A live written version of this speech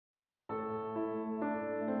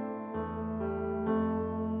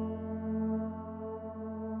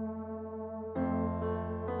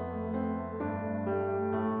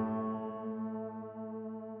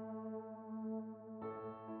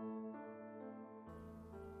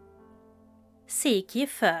Seek Ye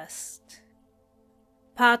First.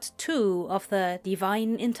 Part 2 of the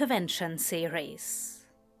Divine Intervention series.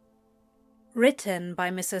 Written by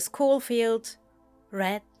Mrs. Caulfield,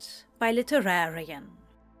 read by Literarian.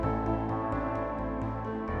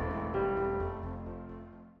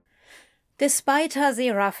 Despite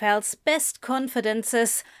Aziraphale's best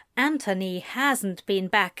confidences, Anthony hasn't been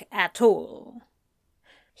back at all.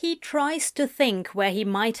 He tries to think where he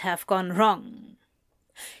might have gone wrong.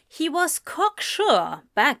 He was cocksure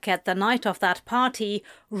back at the night of that party,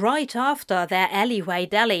 right after their alleyway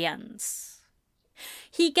dalliance.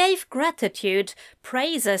 He gave gratitude,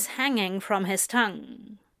 praises hanging from his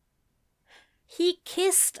tongue. He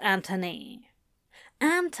kissed Anthony.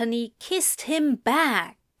 Anthony kissed him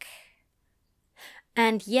back.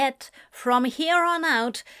 And yet, from here on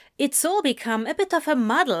out, it's all become a bit of a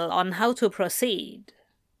muddle on how to proceed.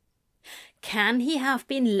 Can he have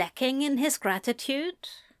been lacking in his gratitude?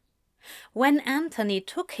 When Anthony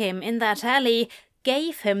took him in that alley,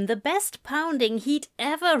 gave him the best pounding he'd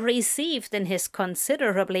ever received in his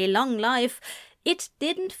considerably long life, it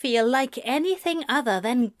didn't feel like anything other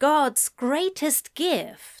than God's greatest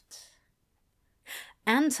gift.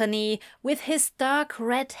 Anthony, with his dark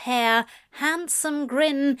red hair, handsome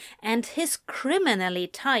grin, and his criminally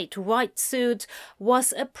tight white suit,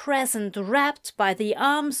 was a present wrapped by the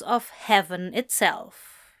arms of heaven itself.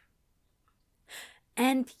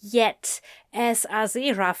 And yet, as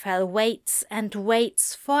Aziraphale waits and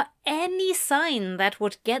waits for any sign that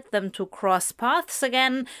would get them to cross paths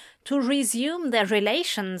again, to resume their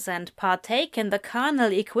relations and partake in the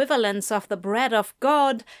carnal equivalents of the bread of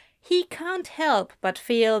God, he can't help but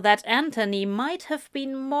feel that Anthony might have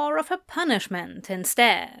been more of a punishment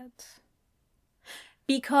instead.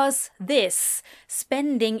 Because this,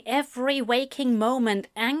 spending every waking moment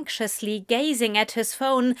anxiously gazing at his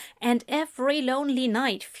phone and every lonely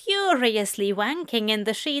night furiously wanking in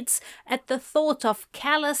the sheets at the thought of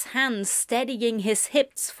callous hands steadying his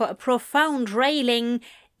hips for a profound railing,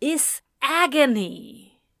 is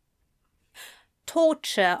agony.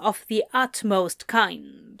 Torture of the utmost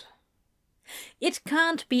kind. It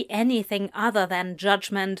can't be anything other than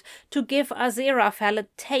judgment to give Aziraphale a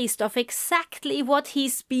taste of exactly what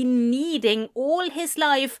he's been needing all his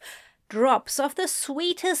life, drops of the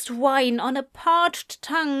sweetest wine on a parched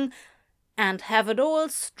tongue, and have it all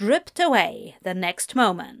stripped away the next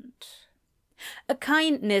moment. A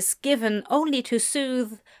kindness given only to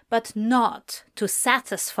soothe, but not to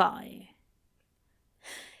satisfy.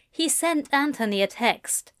 He sent Anthony a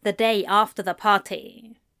text the day after the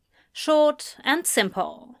party. Short and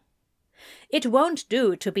simple. It won't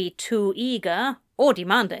do to be too eager or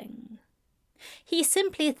demanding. He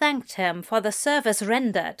simply thanked him for the service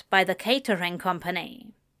rendered by the catering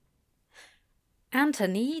company.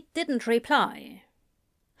 Anthony didn't reply.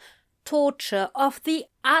 Torture of the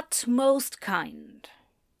utmost kind.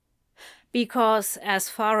 Because as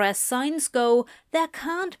far as signs go, there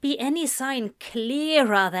can't be any sign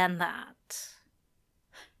clearer than that.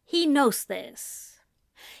 He knows this.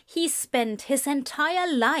 He spent his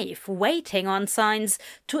entire life waiting on signs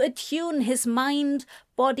to attune his mind,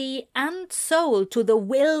 body, and soul to the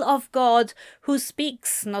will of God, who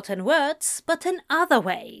speaks not in words, but in other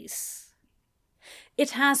ways.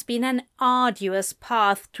 It has been an arduous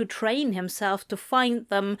path to train himself to find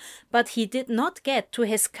them, but he did not get to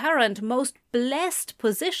his current most blessed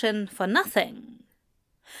position for nothing.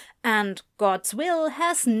 And God's will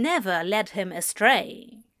has never led him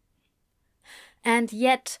astray. And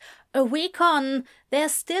yet, a week on, there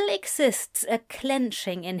still exists a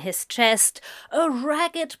clenching in his chest, a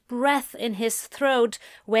ragged breath in his throat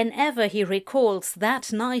whenever he recalls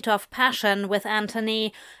that night of passion with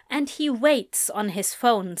Anthony, and he waits on his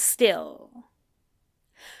phone still.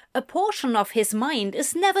 A portion of his mind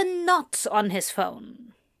is never not on his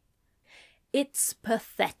phone. It's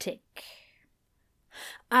pathetic.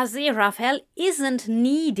 Aziraphale isn't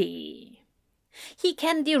needy. He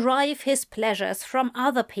can derive his pleasures from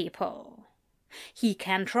other people. He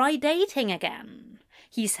can try dating again.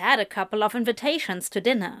 He's had a couple of invitations to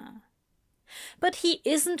dinner. But he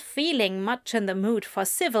isn't feeling much in the mood for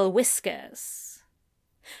civil whiskers.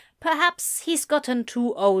 Perhaps he's gotten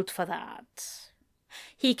too old for that.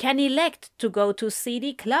 He can elect to go to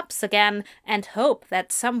seedy clubs again and hope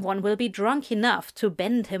that someone will be drunk enough to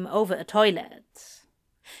bend him over a toilet.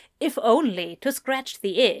 If only to scratch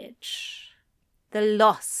the itch. The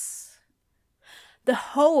loss. The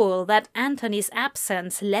hole that Anthony's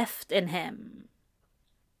absence left in him.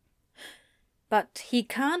 But he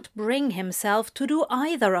can't bring himself to do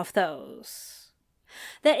either of those.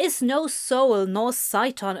 There is no soul nor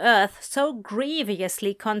sight on earth so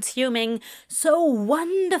grievously consuming, so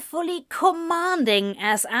wonderfully commanding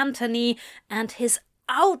as Antony and his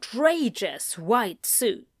outrageous white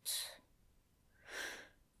suit.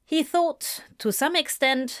 He thought, to some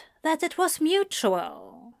extent, that it was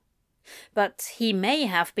mutual, but he may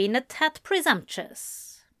have been a tad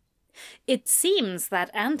presumptuous. It seems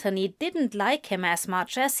that Antony didn't like him as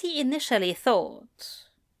much as he initially thought.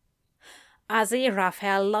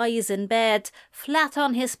 Aziraphale lies in bed, flat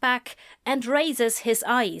on his back, and raises his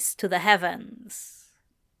eyes to the heavens.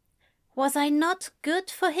 Was I not good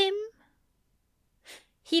for him?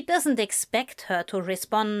 He doesn't expect her to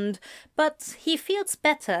respond, but he feels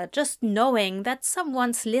better just knowing that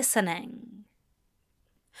someone's listening.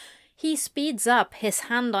 He speeds up, his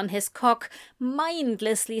hand on his cock,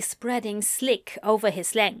 mindlessly spreading slick over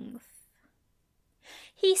his length.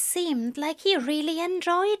 He seemed like he really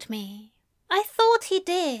enjoyed me. I thought he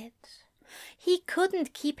did. He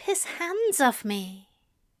couldn't keep his hands off me.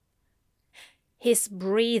 His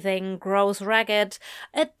breathing grows ragged,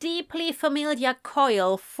 a deeply familiar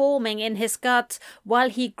coil forming in his gut while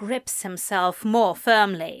he grips himself more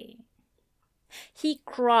firmly. He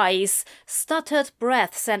cries, stuttered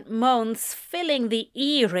breaths and moans filling the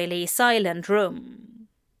eerily silent room.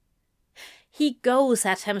 He goes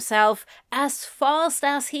at himself as fast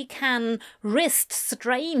as he can, wrist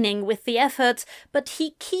straining with the effort, but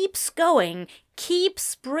he keeps going,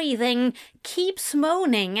 keeps breathing, keeps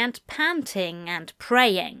moaning and panting and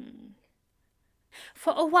praying.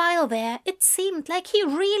 For a while there, it seemed like he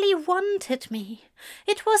really wanted me.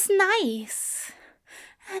 It was nice.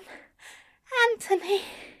 And Antony,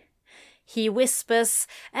 he whispers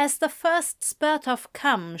as the first spurt of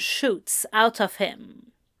cum shoots out of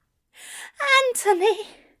him. Antony!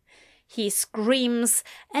 He screams,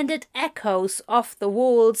 and it echoes off the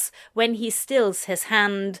walls when he stills his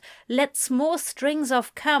hand, lets more strings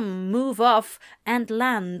of cum move off and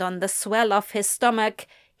land on the swell of his stomach,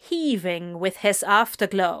 heaving with his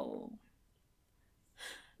afterglow.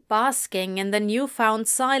 Basking in the newfound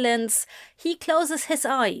silence, he closes his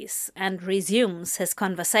eyes and resumes his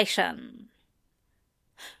conversation.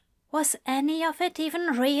 Was any of it even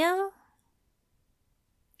real?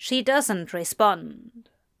 She doesn't respond.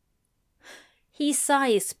 He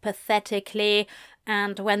sighs pathetically,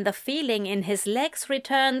 and when the feeling in his legs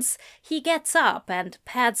returns, he gets up and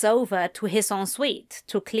pads over to his ensuite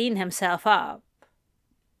to clean himself up.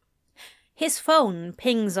 His phone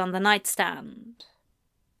pings on the nightstand.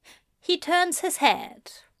 He turns his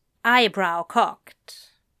head, eyebrow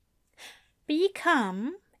cocked. Be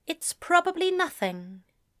calm, it's probably nothing.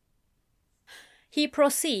 He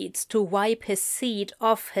proceeds to wipe his seed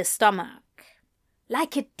off his stomach,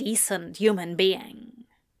 like a decent human being.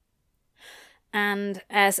 And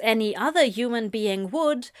as any other human being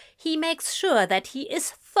would, he makes sure that he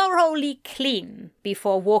is thoroughly clean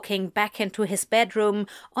before walking back into his bedroom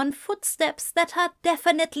on footsteps that are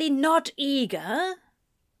definitely not eager.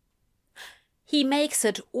 He makes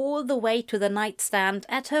it all the way to the nightstand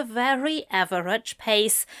at a very average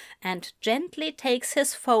pace and gently takes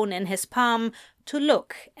his phone in his palm to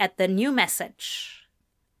look at the new message.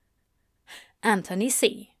 Antony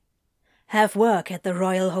C. Have work at the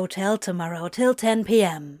Royal Hotel tomorrow till 10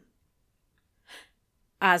 p.m.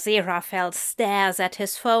 Aziraphale stares at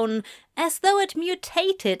his phone as though it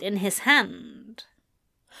mutated in his hand.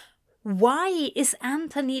 Why is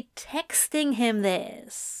Antony texting him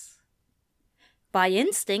this? By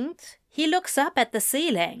instinct, he looks up at the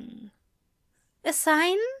ceiling. A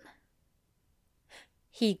sign?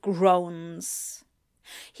 He groans.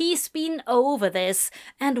 He's been over this,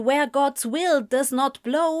 and where God's will does not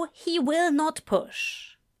blow, he will not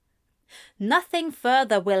push. Nothing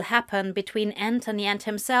further will happen between Antony and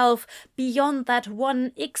himself beyond that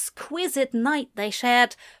one exquisite night they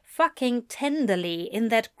shared, fucking tenderly in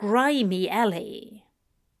that grimy alley.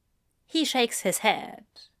 He shakes his head.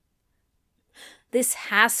 This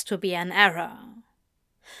has to be an error.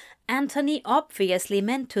 Antony obviously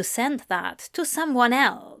meant to send that to someone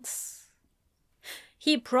else.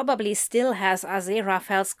 He probably still has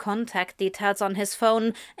Aziraphale's contact details on his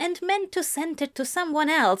phone and meant to send it to someone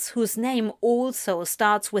else whose name also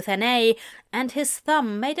starts with an A, and his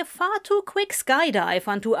thumb made a far too quick skydive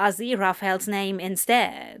onto Aziraphale's name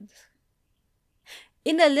instead.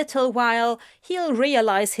 In a little while, he'll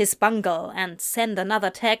realize his bungle and send another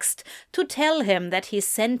text to tell him that he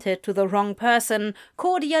sent it to the wrong person,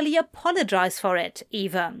 cordially apologize for it,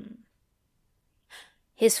 even.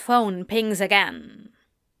 His phone pings again.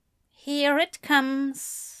 Here it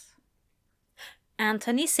comes.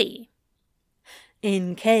 Antony C.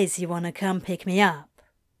 In case you want to come pick me up,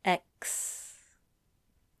 X.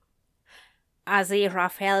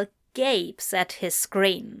 Aziraphale gapes at his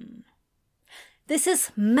screen. This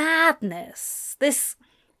is madness. This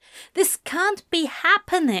can't be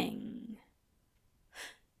happening.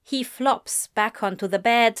 He flops back onto the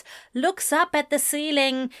bed, looks up at the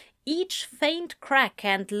ceiling, each faint crack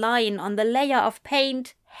and line on the layer of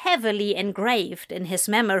paint heavily engraved in his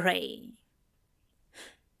memory.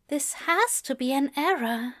 This has to be an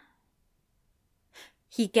error.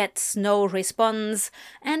 He gets no response,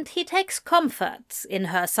 and he takes comfort in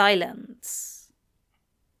her silence.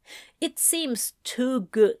 It seems too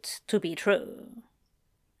good to be true.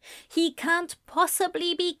 He can't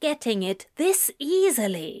possibly be getting it this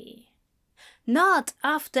easily. Not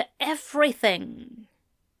after everything.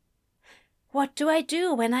 What do I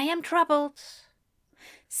do when I am troubled?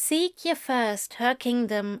 Seek ye first her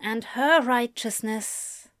kingdom and her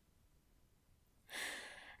righteousness.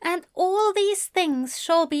 And all these things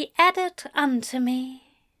shall be added unto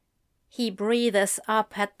me. He breathes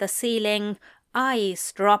up at the ceiling,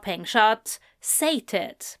 eyes dropping shut,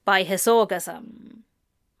 sated by his orgasm.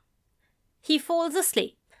 He falls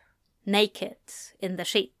asleep, naked in the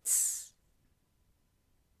sheets.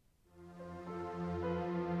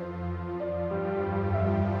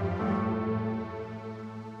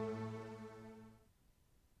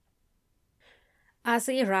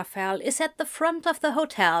 Aziraphale is at the front of the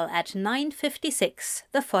hotel at 9:56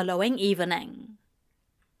 the following evening.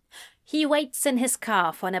 He waits in his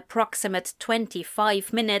car for an approximate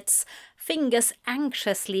 25 minutes, fingers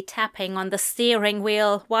anxiously tapping on the steering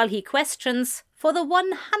wheel while he questions, for the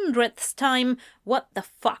 100th time, what the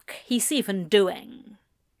fuck he's even doing.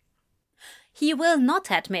 He will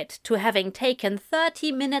not admit to having taken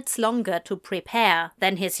 30 minutes longer to prepare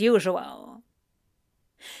than his usual.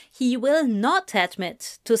 He will not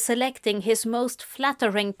admit to selecting his most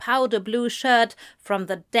flattering powder blue shirt from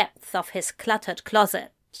the depth of his cluttered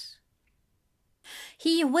closet.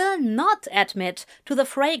 He will not admit to the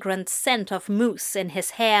fragrant scent of mousse in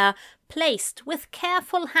his hair, placed with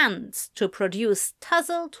careful hands to produce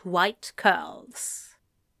tousled white curls.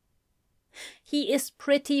 He is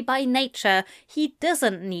pretty by nature, he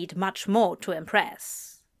doesn't need much more to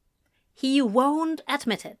impress. He won't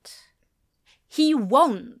admit it. He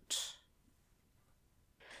won't.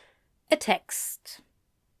 A text.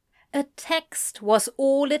 A text was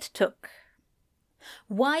all it took.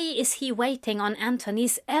 Why is he waiting on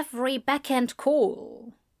Anthony's every back-end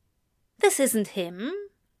call? This isn't him.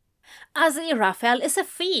 Aziraphale is a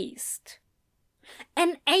feast.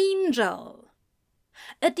 An angel.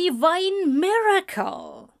 A divine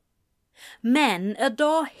miracle. Men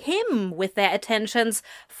adore him with their attentions,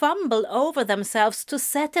 fumble over themselves to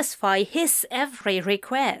satisfy his every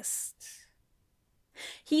request.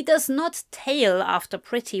 He does not tail after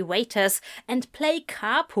pretty waiters and play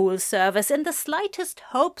carpool service in the slightest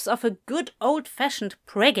hopes of a good old-fashioned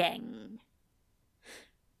prigging.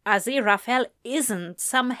 Aziraphale isn't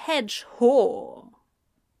some hedge whore.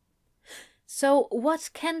 So what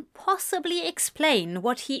can possibly explain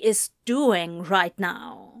what he is doing right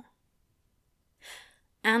now?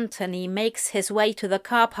 Anthony makes his way to the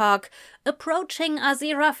car park, approaching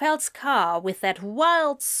Aziraphale's car with that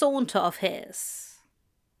wild saunter of his.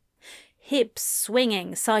 Hips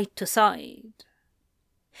swinging side to side.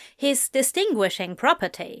 His distinguishing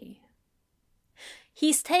property.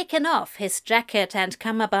 He's taken off his jacket and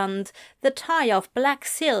cummerbund, the tie of black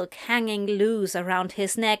silk hanging loose around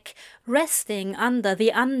his neck, resting under the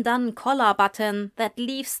undone collar button that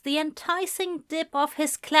leaves the enticing dip of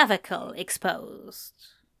his clavicle exposed.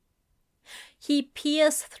 He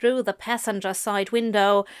peers through the passenger side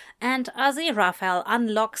window, and Aziraphale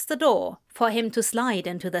unlocks the door for him to slide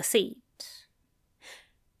into the seat.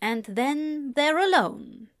 And then they're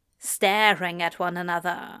alone, staring at one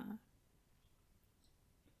another.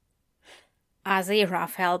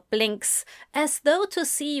 Aziraphale blinks, as though to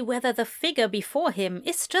see whether the figure before him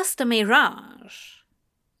is just a mirage.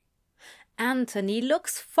 Anthony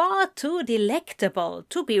looks far too delectable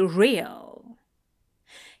to be real.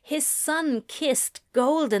 His sun-kissed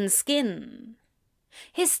golden skin,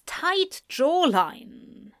 his tight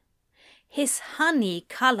jawline, his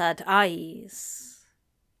honey-colored eyes.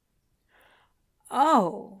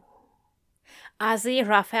 Oh,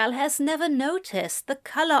 Aziraphale has never noticed the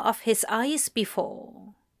color of his eyes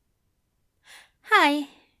before. "Hi,"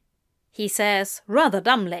 he says rather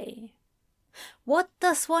dumbly. What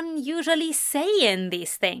does one usually say in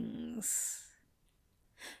these things?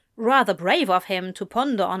 Rather brave of him to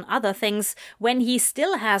ponder on other things when he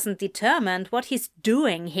still hasn't determined what he's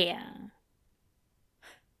doing here.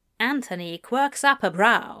 Anthony quirks up a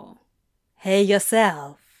brow. "Hey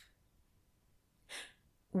yourself."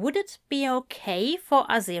 Would it be okay for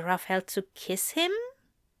Aziraphale to kiss him?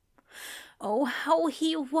 Oh, how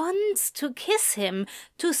he wants to kiss him,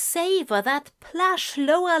 to savor that plush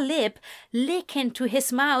lower lip, lick into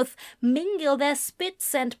his mouth, mingle their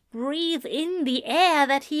spits and breathe in the air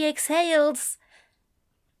that he exhales.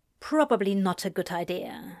 Probably not a good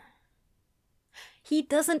idea. He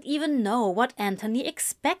doesn't even know what Anthony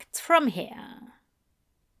expects from here.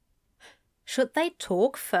 Should they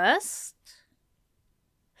talk first?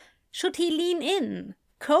 Should he lean in,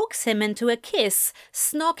 coax him into a kiss,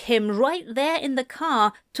 snog him right there in the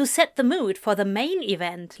car to set the mood for the main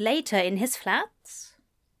event later in his flat?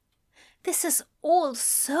 This is all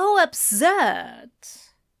so absurd.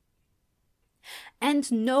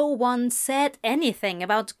 And no one said anything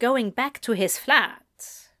about going back to his flat.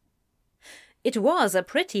 It was a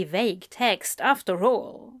pretty vague text after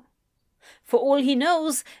all. For all he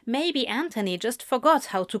knows, maybe Anthony just forgot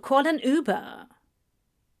how to call an Uber.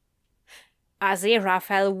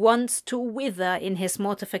 Aziraphale wants to wither in his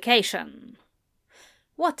mortification.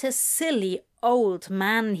 What a silly old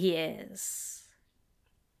man he is.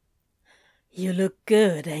 You look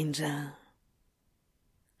good, Angel.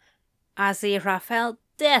 Aziraphale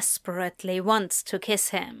desperately wants to kiss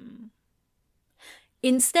him.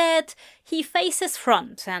 Instead, he faces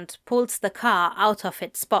front and pulls the car out of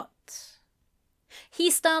its spot.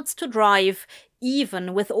 He starts to drive,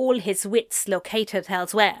 even with all his wits located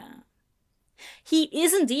elsewhere. He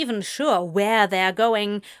isn't even sure where they're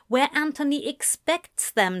going, where Anthony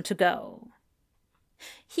expects them to go.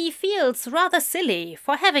 He feels rather silly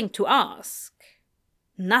for having to ask.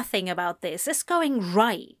 Nothing about this is going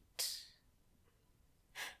right.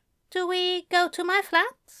 Do we go to my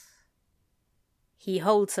flat? He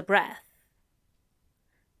holds a breath.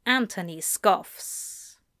 Anthony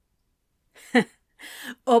scoffs.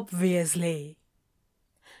 Obviously.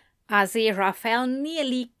 Aziraphale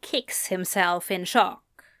nearly kicks himself in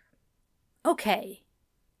shock. Okay,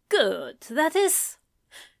 good, that is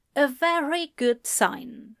a very good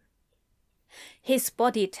sign. His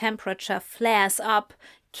body temperature flares up,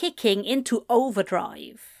 kicking into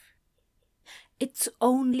overdrive. It's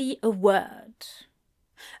only a word.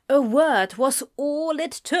 A word was all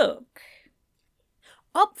it took.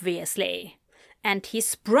 Obviously, and he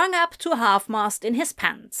sprung up to half-mast in his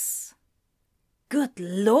pants. Good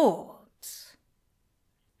Lord.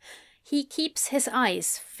 He keeps his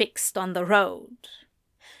eyes fixed on the road.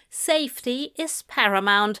 Safety is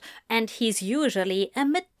paramount, and he's usually a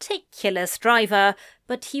meticulous driver,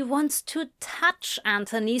 but he wants to touch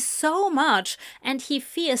Anthony so much, and he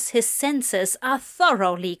fears his senses are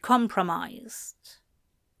thoroughly compromised.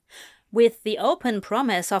 With the open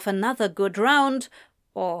promise of another good round,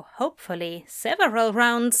 or hopefully several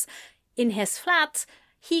rounds, in his flat,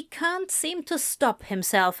 he can't seem to stop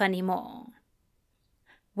himself anymore.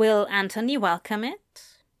 Will Anthony welcome it?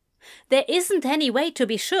 There isn't any way to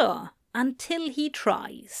be sure until he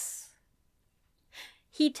tries.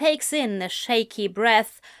 He takes in a shaky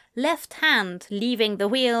breath, left hand leaving the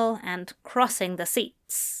wheel and crossing the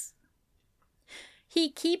seats. He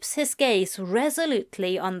keeps his gaze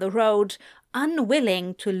resolutely on the road,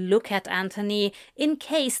 unwilling to look at Anthony in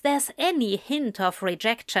case there's any hint of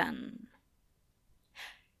rejection.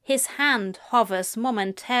 His hand hovers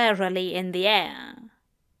momentarily in the air.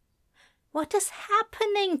 What is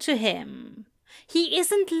happening to him? He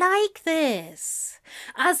isn't like this.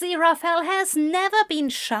 Aziraphale has never been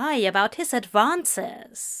shy about his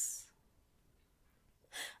advances.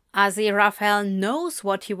 Aziraphale knows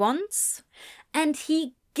what he wants, and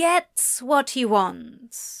he gets what he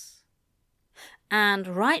wants. And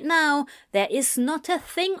right now, there is not a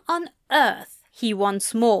thing on earth he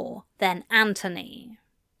wants more than Anthony.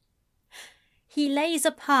 He lays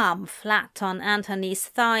a palm flat on Anthony's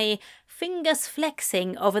thigh, fingers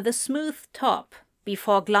flexing over the smooth top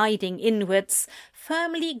before gliding inwards,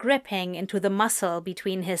 firmly gripping into the muscle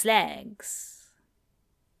between his legs.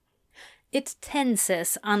 It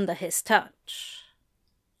tenses under his touch.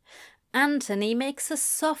 Anthony makes a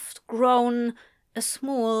soft groan, a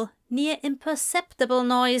small, near imperceptible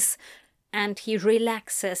noise, and he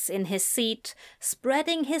relaxes in his seat,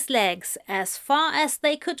 spreading his legs as far as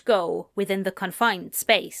they could go within the confined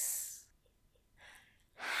space.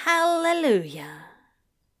 Hallelujah!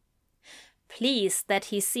 Pleased that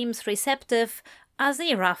he seems receptive,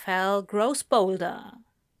 Aziraphale grows bolder.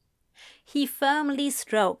 He firmly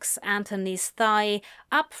strokes Anthony's thigh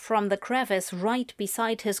up from the crevice right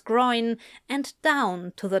beside his groin and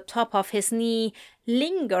down to the top of his knee,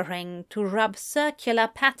 lingering to rub circular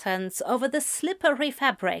patterns over the slippery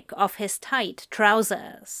fabric of his tight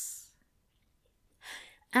trousers.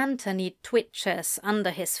 Anthony twitches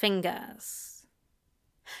under his fingers.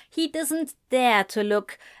 He doesn't dare to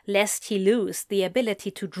look, lest he lose the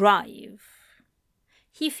ability to drive.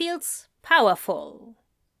 He feels powerful,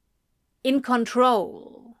 in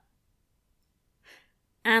control.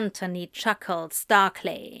 Anthony chuckles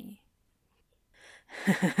darkly.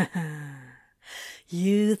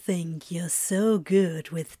 You think you're so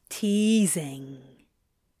good with teasing.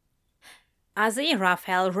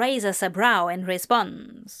 Aziraphale raises a brow in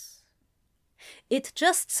response. It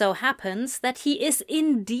just so happens that he is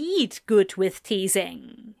indeed good with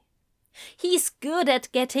teasing. He's good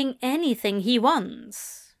at getting anything he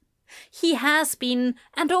wants. He has been,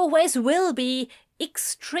 and always will be,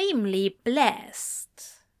 extremely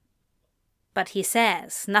blessed. But he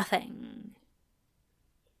says nothing.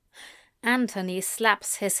 Anthony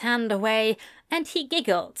slaps his hand away, and he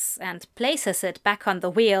giggles and places it back on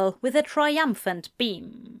the wheel with a triumphant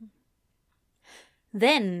beam.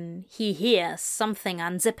 Then he hears something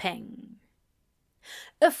unzipping.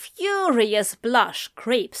 A furious blush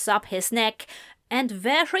creeps up his neck, and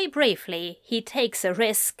very briefly he takes a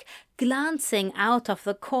risk, glancing out of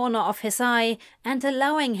the corner of his eye and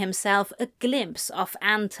allowing himself a glimpse of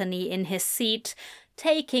Anthony in his seat,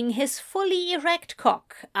 taking his fully erect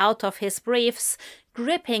cock out of his briefs,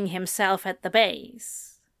 gripping himself at the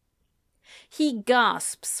base. He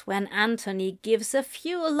gasps when Anthony gives a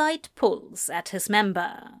few light pulls at his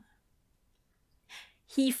member.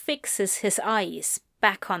 He fixes his eyes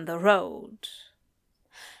back on the road.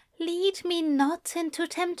 Lead me not into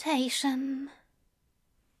temptation.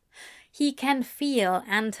 He can feel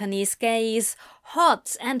Anthony's gaze,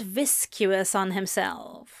 hot and viscous on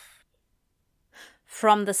himself.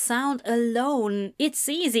 From the sound alone, it's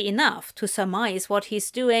easy enough to surmise what he's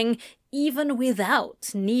doing, even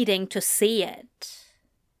without needing to see it.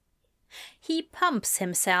 He pumps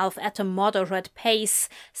himself at a moderate pace,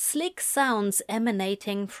 slick sounds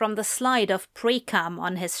emanating from the slide of precum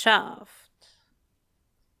on his shaft.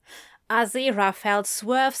 Aziraphale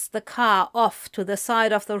swerves the car off to the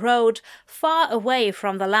side of the road, far away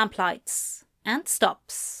from the lamplights, and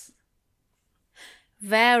stops.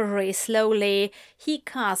 Very slowly, he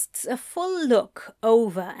casts a full look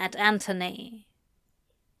over at Anthony.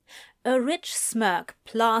 A rich smirk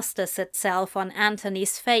plasters itself on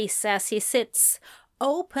Anthony's face as he sits,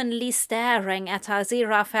 openly staring at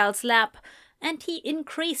Aziraphale's lap, and he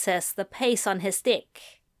increases the pace on his dick,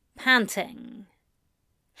 panting.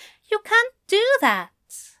 "You can't do that,"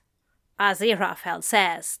 Aziraphale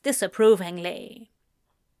says disapprovingly.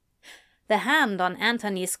 The hand on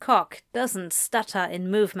Anthony's cock doesn't stutter in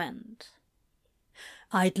movement.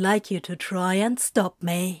 "I'd like you to try and stop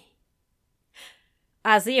me."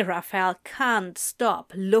 Aziraphale can't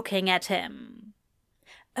stop looking at him.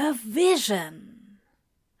 A vision.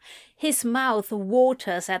 His mouth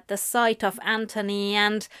waters at the sight of Anthony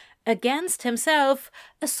and, against himself,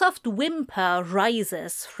 a soft whimper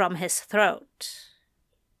rises from his throat.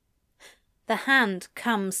 The hand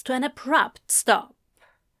comes to an abrupt stop.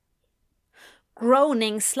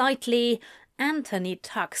 Groaning slightly, Anthony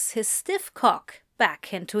tucks his stiff cock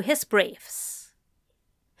back into his briefs.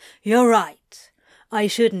 "You're right. I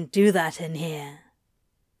shouldn't do that in here."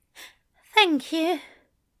 "Thank you,"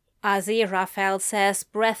 Aziraphale says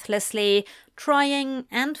breathlessly, trying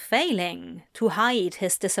and failing to hide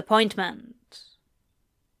his disappointment.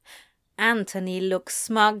 Anthony looks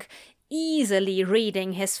smug, easily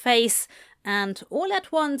reading his face, and all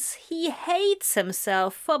at once he hates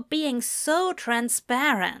himself for being so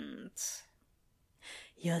transparent.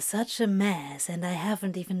 "You're such a mess, and I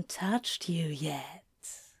haven't even touched you yet."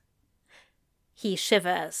 He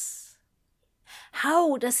shivers.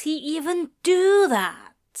 How does he even do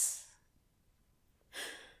that?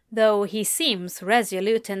 Though he seems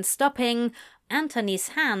resolute in stopping, Anthony's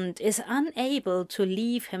hand is unable to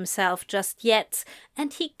leave himself just yet,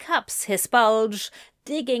 and he cups his bulge,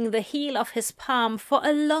 digging the heel of his palm for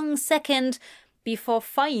a long second before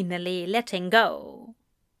finally letting go.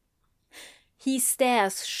 He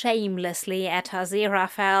stares shamelessly at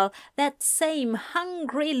Aziraphale, that same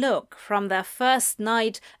hungry look from their first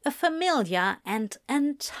night, a familiar and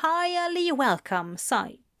entirely welcome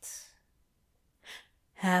sight.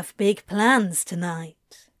 "Have big plans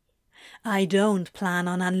tonight. I don't plan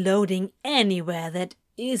on unloading anywhere that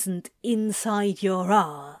isn't inside your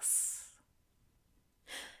ass."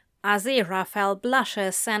 Aziraphale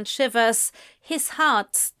blushes and shivers, his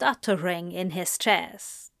heart stuttering in his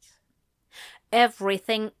chest.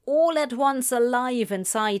 Everything all at once alive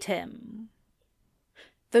inside him.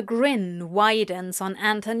 The grin widens on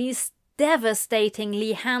Anthony's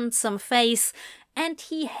devastatingly handsome face, and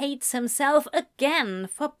he hates himself again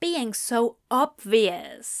for being so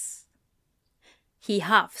obvious. He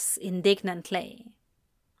huffs indignantly.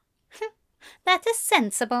 "That is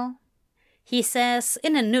sensible," he says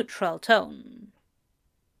in a neutral tone.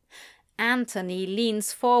 Anthony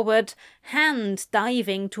leans forward, hand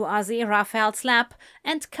diving to Aziraphale's lap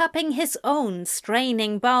and cupping his own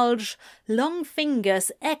straining bulge, long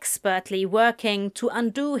fingers expertly working to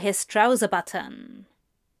undo his trouser button.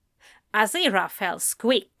 Aziraphale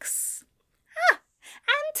squeaks. "Ah,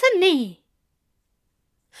 Anthony!"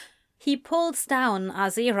 He pulls down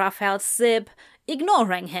Aziraphale's zip,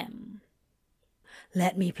 ignoring him.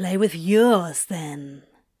 "Let me play with yours, then."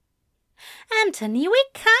 "Anthony, we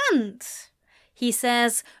can't," he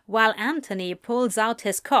says, while Anthony pulls out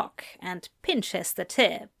his cock and pinches the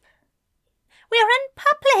tip. "We're in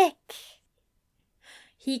public."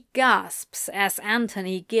 He gasps as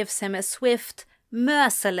Anthony gives him a swift,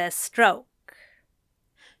 merciless stroke.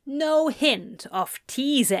 No hint of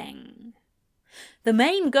teasing. The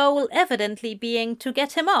main goal evidently being to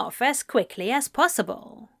get him off as quickly as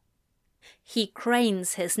possible. He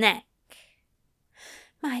cranes his neck.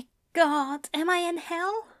 "My God, am I in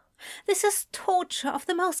hell? This is torture of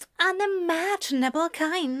the most unimaginable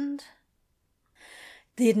kind."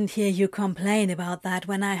 "Didn't hear you complain about that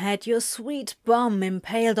when I had your sweet bum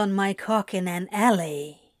impaled on my cock in an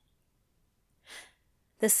alley."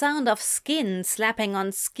 The sound of skin slapping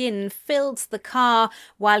on skin fills the car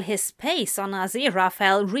while his pace on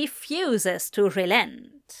Aziraphale refuses to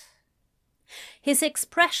relent. His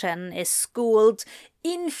expression is schooled,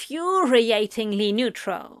 infuriatingly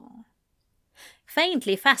neutral.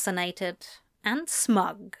 Faintly fascinated and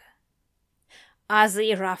smug.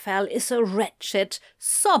 Aziraphale is a wretched,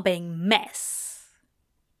 sobbing mess.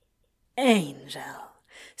 "Angel,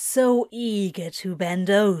 so eager to bend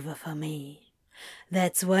over for me.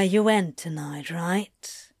 That's where you went tonight,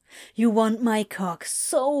 right? You want my cock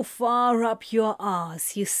so far up your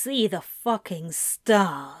arse you see the fucking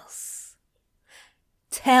stars.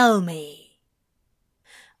 Tell me."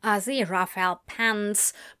 Aziraphale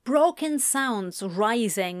pants, broken sounds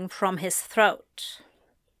rising from his throat.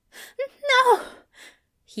 "No!"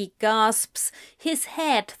 he gasps, his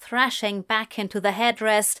head thrashing back into the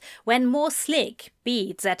headrest when more slick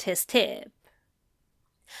beats at his tip.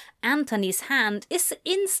 Anthony's hand is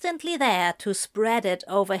instantly there to spread it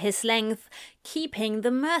over his length, keeping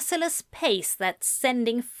the merciless pace that's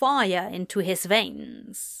sending fire into his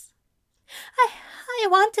veins. I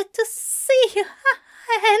wanted to see you,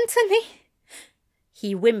 Anthony,"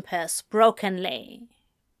 he whimpers brokenly.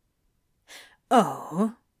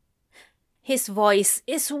 "Oh?" His voice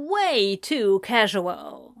is way too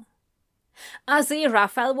casual.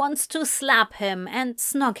 Aziraphale wants to slap him and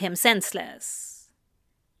snog him senseless.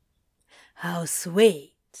 "How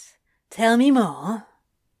sweet. Tell me more."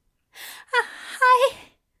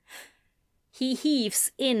 He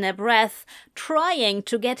heaves in a breath, trying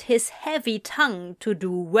to get his heavy tongue to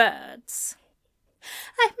do words.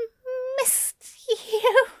 "I missed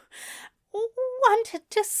you. Wanted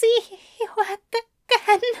to see you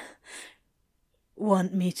again."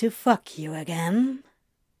 "Want me to fuck you again?"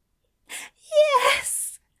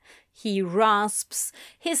 "Yes," he rasps,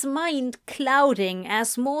 his mind clouding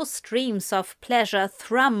as more streams of pleasure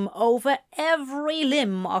thrum over every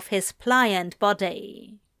limb of his pliant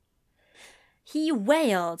body. He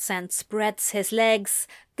wails and spreads his legs,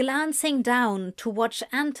 glancing down to watch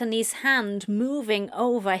Anthony's hand moving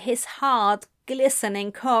over his hard,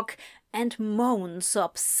 glistening cock, and moans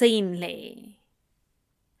obscenely.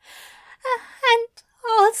 "And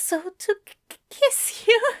also to kiss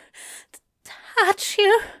you, touch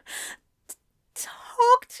you,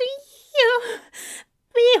 talk to you,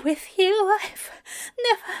 be with you. I've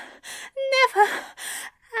never,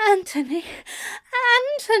 Anthony,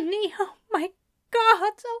 oh my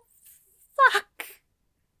God, oh fuck."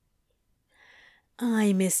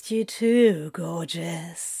 "I missed you too,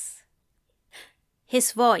 gorgeous."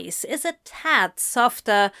 His voice is a tad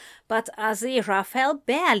softer, but Aziraphale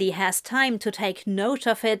barely has time to take note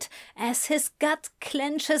of it as his gut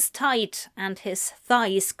clenches tight and his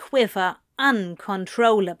thighs quiver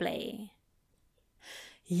uncontrollably.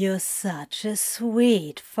 "You're such a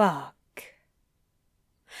sweet fuck."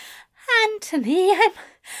 "Anthony,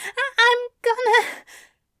 I'm gonna..."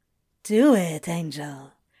 "Do it,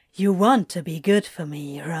 Angel. You want to be good for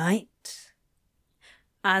me, right?"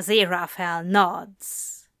 Aziraphale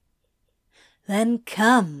nods. "Then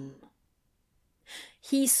come."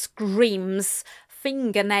 He screams,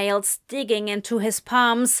 fingernails digging into his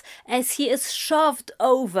palms as he is shoved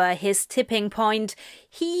over his tipping point,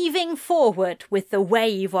 heaving forward with the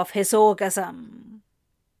wave of his orgasm.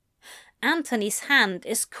 Anthony's hand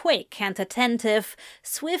is quick and attentive,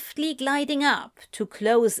 swiftly gliding up to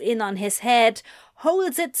close in on his head,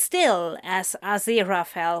 holds it still as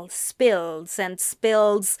Aziraphale spills and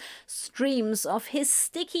spills, streams of his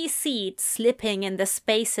sticky seed slipping in the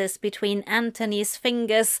spaces between Antony's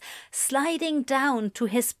fingers, sliding down to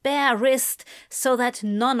his bare wrist so that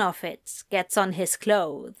none of it gets on his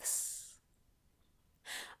clothes.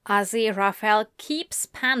 Aziraphale keeps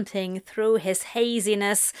panting through his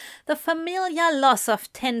haziness, the familiar loss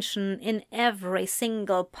of tension in every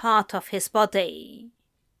single part of his body.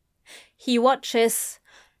 He watches,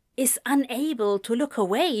 is unable to look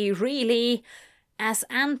away, really, as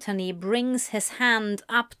Antony brings his hand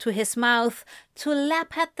up to his mouth to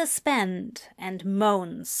lap at the spend and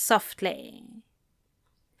moans softly.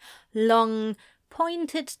 Long,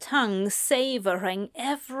 pointed tongue savouring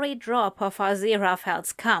every drop of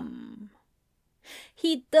Aziraphale's cum.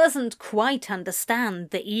 He doesn't quite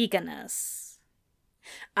understand the eagerness.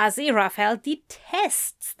 Aziraphale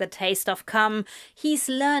detests the taste of cum. He's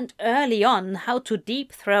learned early on how to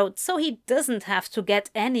deep throat so he doesn't have to get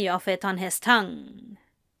any of it on his tongue.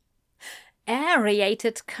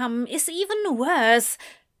 Aerated cum is even worse,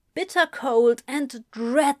 bitter cold and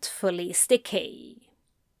dreadfully sticky.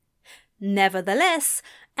 Nevertheless,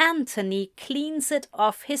 Antony cleans it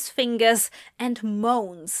off his fingers and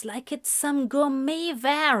moans like it's some gourmet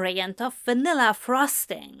variant of vanilla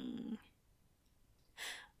frosting.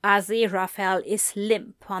 Aziraphale is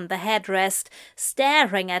limp on the headrest,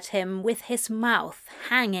 staring at him with his mouth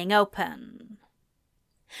hanging open.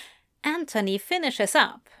 Antony finishes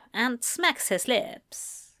up and smacks his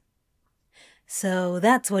lips. "So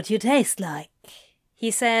that's what you taste like," he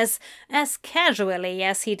says, as casually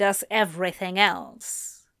as he does everything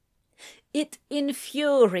else. It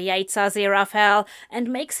infuriates Aziraphale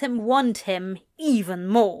and makes him want him even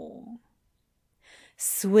more.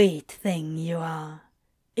 "Sweet thing you are.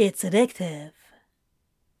 It's addictive."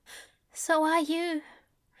 "So are you,"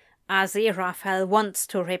 Aziraphale wants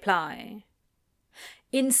to reply.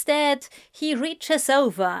 Instead, he reaches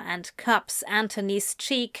over and cups Antony's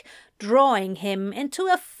cheek, drawing him into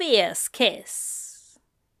a fierce kiss.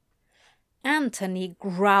 Antony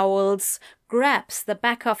growls, grabs the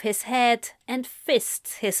back of his head and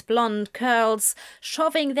fists his blonde curls,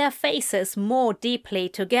 shoving their faces more deeply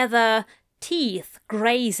together, teeth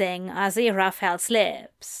grazing Aziraphale's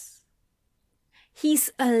lips. He's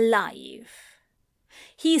alive.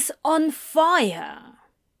 He's on fire.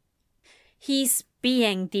 He's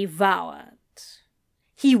being devoured.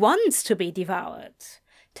 He wants to be devoured.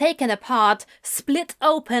 Taken apart, split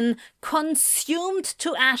open, consumed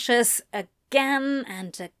to ashes again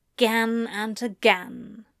and again and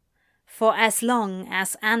again, for as long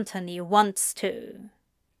as Antony wants to.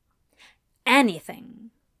 Anything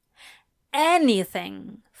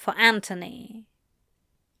for Antony.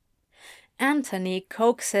 Antony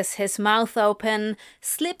coaxes his mouth open,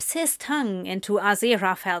 slips his tongue into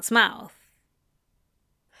Aziraphale's mouth.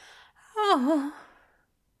 "Oh."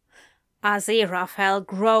 Aziraphale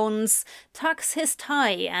groans, tucks his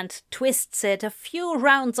tie and twists it a few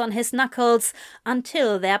rounds on his knuckles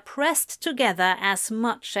until they're pressed together as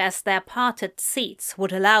much as their parted seats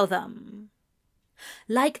would allow them.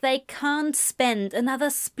 Like they can't spend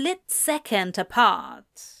another split second apart.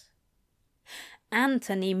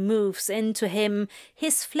 Antony moves into him,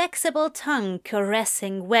 his flexible tongue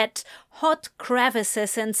caressing wet, hot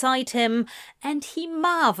crevices inside him, and he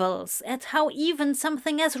marvels at how even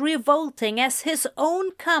something as revolting as his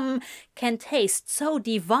own cum can taste so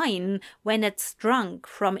divine when it's drunk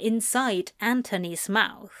from inside Antony's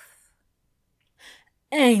mouth.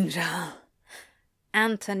 "Angel!"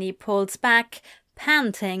 Antony pulls back,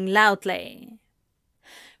 panting loudly.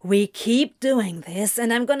 "We keep doing this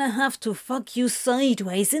and I'm gonna have to fuck you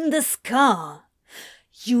sideways in this car.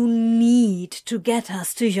 You need to get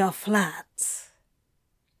us to your flat."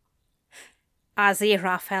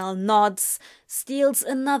 Aziraphale nods, steals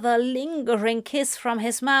another lingering kiss from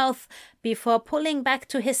his mouth before pulling back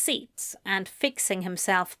to his seat and fixing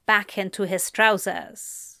himself back into his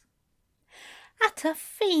trousers. "Utter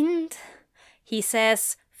fiend," he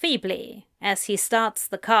says feebly as he starts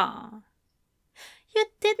the car. "You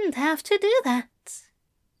didn't have to do that."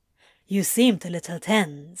 "You seemed a little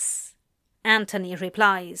tense," Antony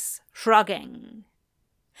replies, shrugging.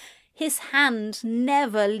 His hand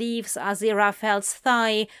never leaves Aziraphale's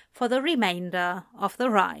thigh for the remainder of the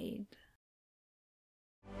ride.